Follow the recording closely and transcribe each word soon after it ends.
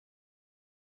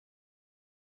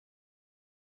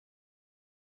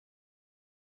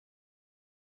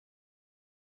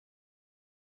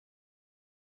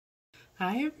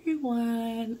Hi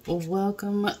everyone,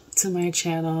 welcome to my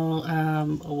channel.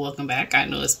 Welcome back. I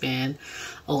know it's been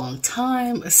a long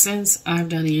time since I've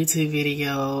done a YouTube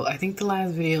video. I think the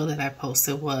last video that I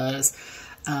posted was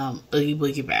Oogie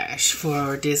Boogie Bash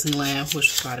for Disneyland, which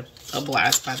was quite a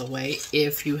blast, by the way.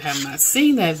 If you have not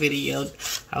seen that video,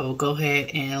 I will go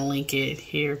ahead and link it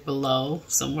here below,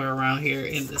 somewhere around here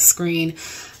in the screen.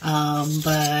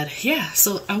 But yeah,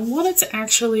 so I wanted to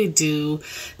actually do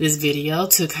this video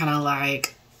to kind of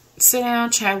like sit down,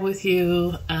 chat with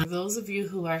you. Those of you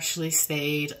who actually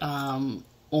stayed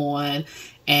on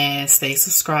and stay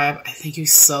subscribed, I thank you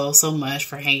so much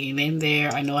for hanging in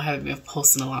there. I know I haven't been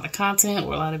posting a lot of content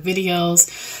or a lot of videos.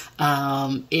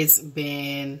 It's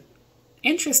been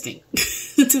interesting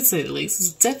to say the least.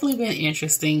 It's definitely been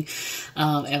interesting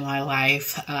in my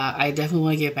life. I definitely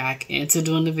want to get back into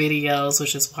doing the videos,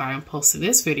 which is why I'm posting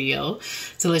this video,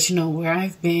 to let you know where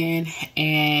I've been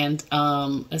and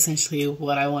essentially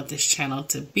what I want this channel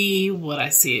to be, what I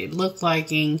see it look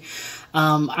liking.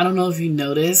 I don't know if you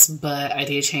noticed, but I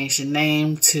did change the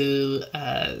name to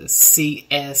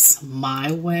CS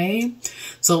My Way.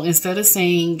 So instead of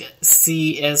saying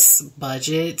CS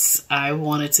Budgets, I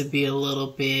wanted to be a little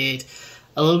bit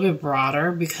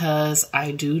broader, because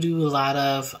I do a lot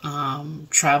of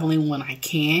traveling when I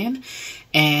can,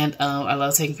 and I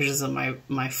love taking pictures of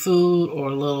my food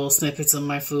or little snippets of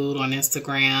my food on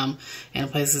Instagram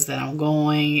and places that I'm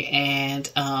going.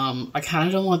 And I kind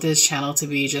of don't want this channel to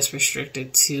be just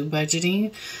restricted to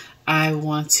budgeting. I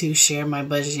want to share my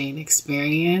budgeting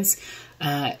experience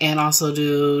and also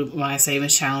do my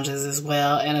savings challenges as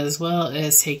well, and as well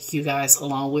as take you guys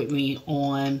along with me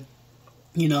on,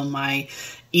 you know, my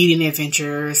eating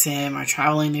adventures and my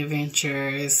traveling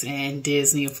adventures and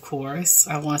Disney, of course.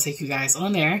 I want to take you guys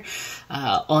on there,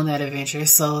 on that adventure.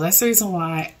 So that's the reason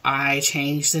why I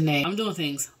changed the name. I'm doing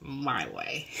things my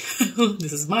way.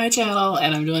 This is my channel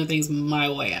and I'm doing things my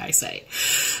way, I say.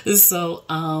 So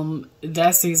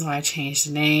that's the reason why I changed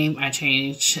the name. I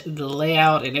changed the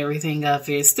layout and everything of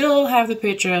it. Still have the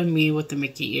picture of me with the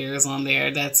Mickey ears on there.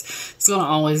 It's going to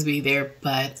always be there,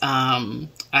 but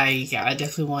I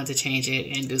definitely wanted to change it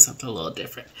and do something a little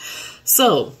different.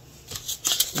 So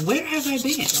where have I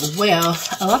been? Well,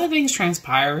 a lot of things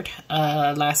transpired.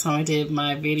 Last time I did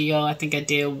my video, I think I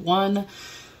did one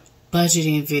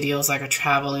budgeting video. It was like a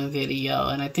traveling video,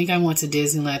 and I think I went to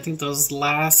Disneyland. I think that was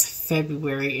last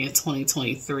February in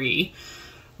 2023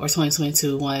 or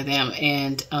 2022, one of them,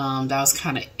 and that was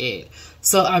kind of it.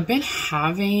 So I've been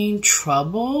having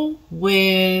trouble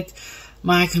with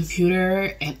my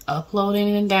computer and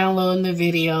uploading and downloading the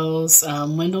videos.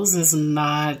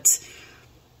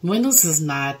 Windows is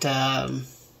not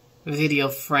video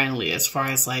friendly as far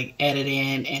as like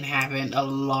editing and having a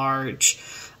large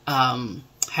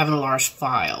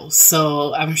file.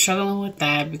 So I've been struggling with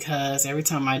that, because every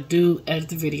time I do edit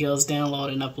the videos,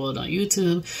 download and upload on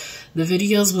YouTube, the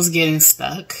videos was getting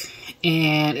stuck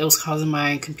and it was causing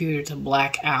my computer to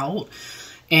black out.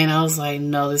 And I was like,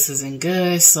 no, this isn't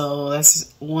good. So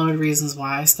that's one of the reasons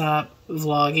why I stopped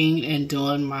vlogging and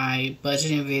doing my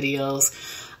budgeting videos.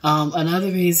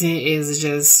 Another reason is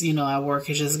just, you know, at work,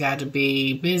 it just got to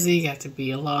be busy, got to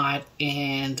be a lot.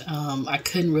 And I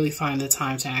couldn't really find the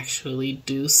time to actually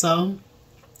do so.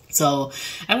 So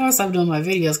after I stopped doing my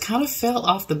videos, kind of fell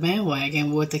off the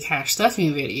bandwagon with the cash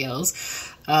stuffing videos,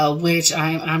 which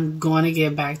I'm going to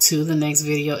get back to. The next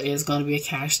video is going to be a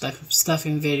cash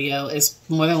stuffing video. It's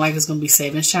more than likely it's going to be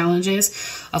savings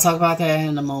challenges. I'll talk about that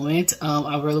in a moment.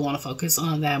 I really want to focus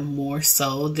on that more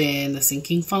so than the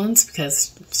sinking funds,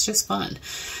 because it's just fun.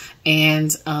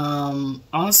 And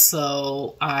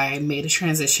also I made a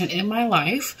transition in my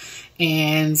life,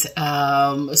 and so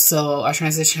I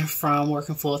transitioned from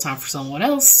working full-time for someone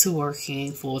else to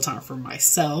working full-time for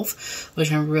myself,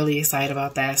 which I'm really excited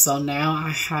about that. So now I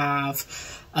have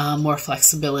more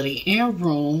flexibility and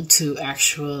room to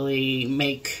actually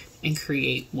make and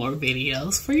create more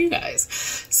videos for you guys.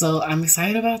 So I'm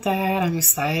excited about that. I'm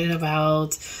excited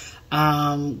about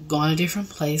going to different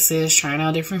places, trying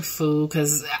out different food,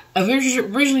 because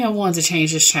originally I wanted to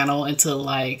change this channel into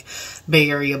like Bay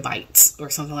Area Bites or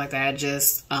something like that.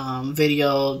 Just do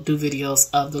videos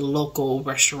of the local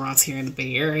restaurants here in the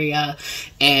Bay Area,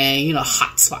 and, you know,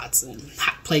 hot spots and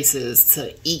hot places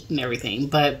to eat and everything.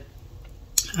 But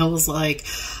I was like,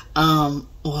 well,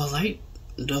 like,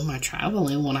 doing my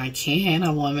traveling when I can, I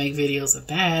want to make videos of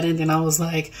that. And then I was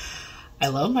like, I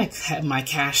love my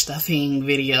cash stuffing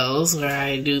videos where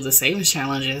I do the savings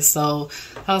challenges. So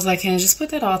I was like, can I just put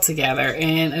that all together?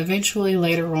 And eventually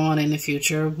later on in the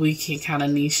future, we can kind of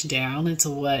niche down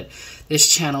into what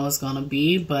this channel is going to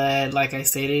be. But like I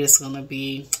stated, it's going to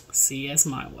be CS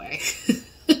my way.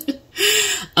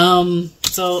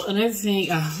 So another thing,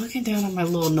 looking down at my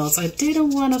little notes, I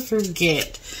didn't want to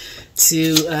forget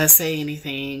to say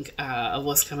anything of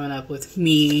what's coming up with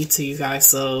me to you guys,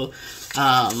 so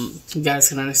you guys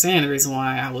can understand the reason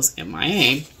why I was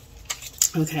MIA.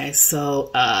 Okay,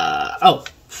 so I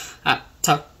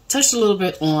touched a little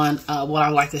bit on what I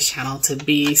like this channel to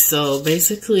be. So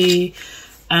basically,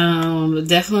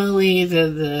 definitely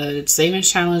the savings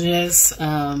challenges,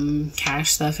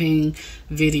 cash stuffing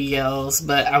videos,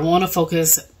 but I want to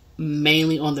focus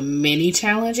mainly on the mini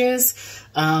challenges,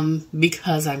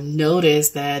 because I've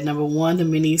noticed that, number one, the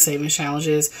mini savings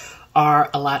challenges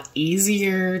are a lot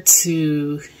easier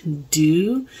to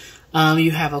do.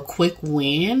 You have a quick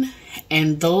win,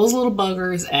 and those little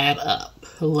buggers add up.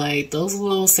 Like, those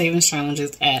little savings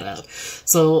challenges add up.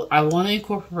 So I want to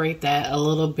incorporate that a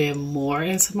little bit more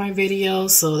into my videos.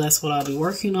 So that's what I'll be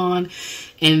working on.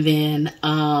 And then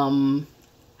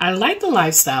I like the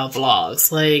lifestyle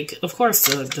vlogs. Like, of course,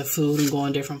 the food and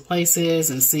going different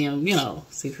places and see them, you know,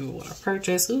 see people want to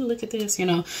purchase. Ooh, look at this, you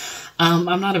know.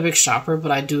 I'm not a big shopper,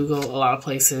 but I do go a lot of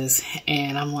places.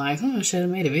 And I'm like, I should have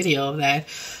made a video of that.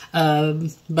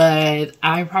 But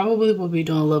I probably will be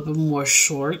doing a little bit more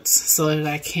shorts so that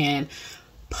I can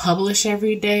publish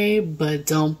every day, but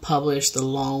don't publish the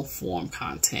long form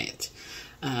content.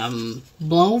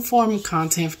 Long form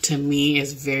content to me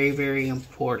is very, very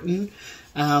important.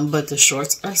 But the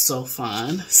shorts are so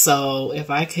fun. So if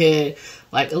I could,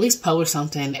 like, at least publish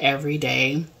something every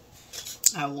day,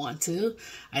 I want to.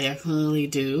 I definitely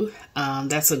do.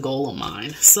 That's a goal of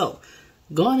mine. So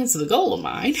going into the goal of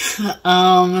mine,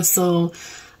 so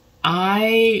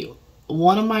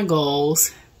one of my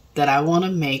goals that I want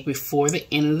to make before the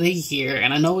end of the year,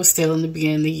 and I know it's still in the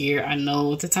beginning of the year. I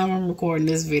know at the time I'm recording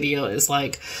this video, it's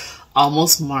like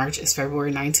almost March. It's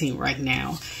February 19th right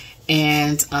now.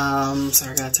 And,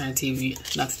 sorry, I gotta turn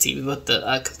not the TV, but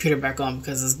the computer back on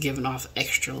because it's giving off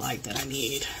extra light that I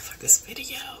need for this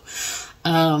video.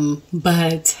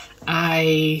 But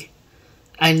I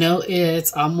know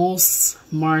it's almost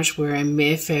March, we're in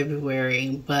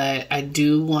mid-February, but I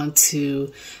do want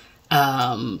to,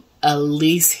 at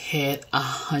least hit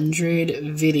 100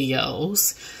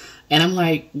 videos. And I'm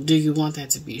like, do you want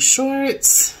that to be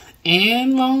shorts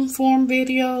and long form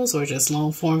videos, or just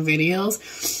long form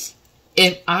videos?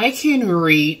 If I can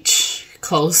reach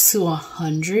close to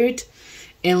 100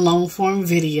 in long form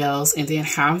videos and then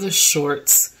have the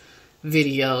shorts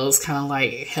videos kind of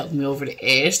like help me over the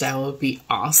edge, that would be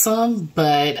awesome.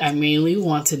 But I mainly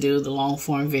want to do the long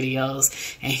form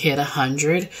videos and hit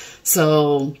 100.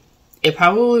 So it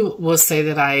probably will say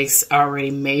that I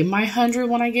already made my 100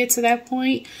 when I get to that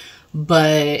point.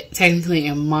 But technically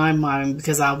in my mind,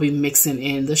 because I'll be mixing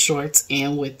in the shorts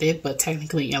and with it, but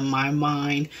technically in my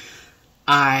mind,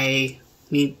 I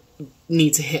need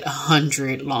to hit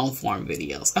 100 long form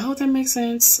videos. I hope that makes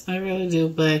sense. I really do,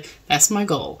 but that's my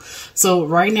goal. So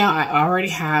right now I already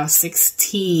have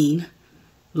 16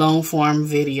 long form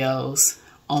videos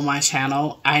on my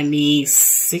channel. I need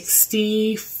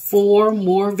 64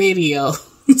 more videos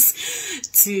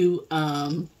to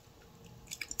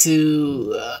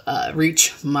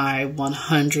reach my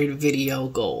 100 video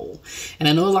goal. And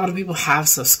I know a lot of people have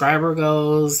subscriber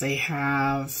goals. They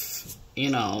have, you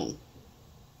know,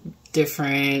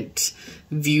 different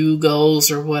view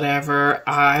goals or whatever.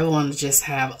 I want to just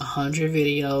have 100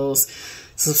 videos.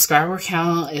 Subscriber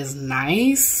count is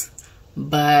nice,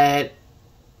 but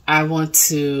I want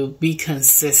to be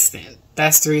consistent.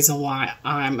 That's the reason why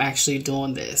I'm actually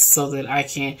doing this, so that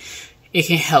it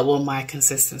can help with my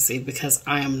consistency, because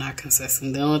I am not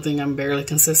consistent. The only thing I'm barely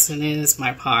consistent in is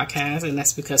my podcast, and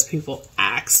that's because people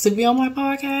ask to be on my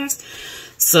podcast.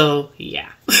 So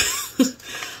yeah.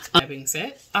 That being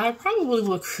said, I probably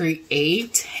will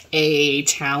create a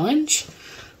challenge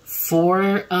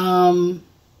for, I'll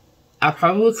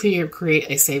probably create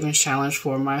a savings challenge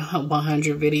for my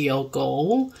 100 video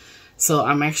goal. So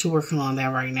I'm actually working on that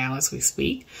right now as we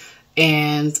speak.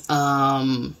 And,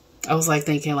 I was like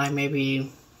thinking like maybe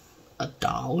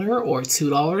 $1 or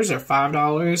 $2 or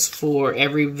 $5 for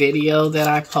every video that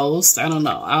I post. I don't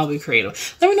know. I'll be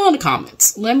creative. Let me know in the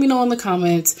comments. Let me know in the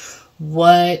comments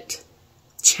what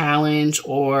challenge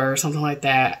or something like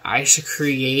that I should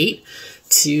create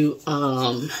to,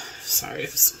 sorry,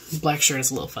 this black shirt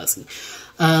is a little fuzzy,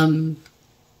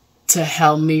 to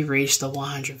help me reach the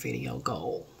 100 video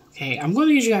goal. Okay. I'm going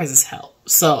to need you guys' help.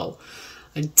 So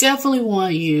I definitely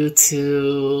want you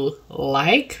to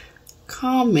like,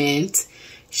 comment,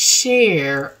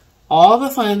 share all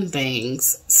the fun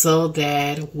things so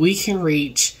that we can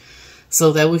reach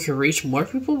so that we can reach more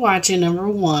people watching, number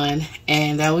one,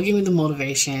 and that will give me the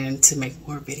motivation to make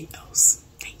more videos.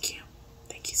 Thank you.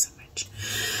 Thank you so much.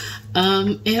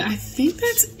 And I think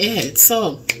that's it.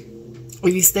 So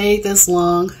if you stayed this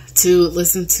long to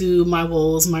listen to my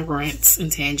woes, my rants, and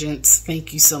tangents,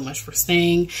 thank you so much for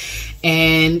staying.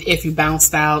 And if you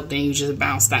bounced out, then you just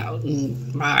bounced out.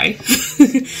 And bye.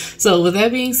 So with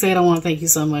that being said, I want to thank you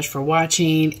so much for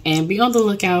watching, and be on the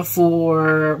lookout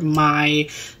for my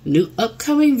new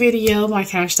upcoming video, my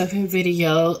cash stuffing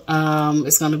video.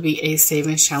 It's going to be a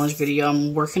savings challenge video.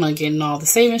 I'm working on getting all the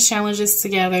savings challenges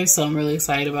together, so I'm really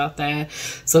excited about that.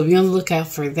 So be on the lookout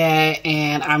for that,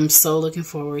 and I'm so looking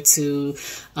forward to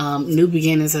new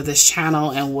beginnings of this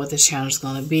channel and what this channel is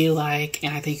going to be like.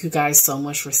 And I thank you guys so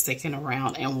much for sticking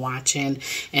around and watching,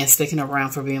 and sticking around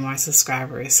for being my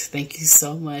subscribers. Thank you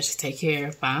so much. Take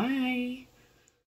care. Bye.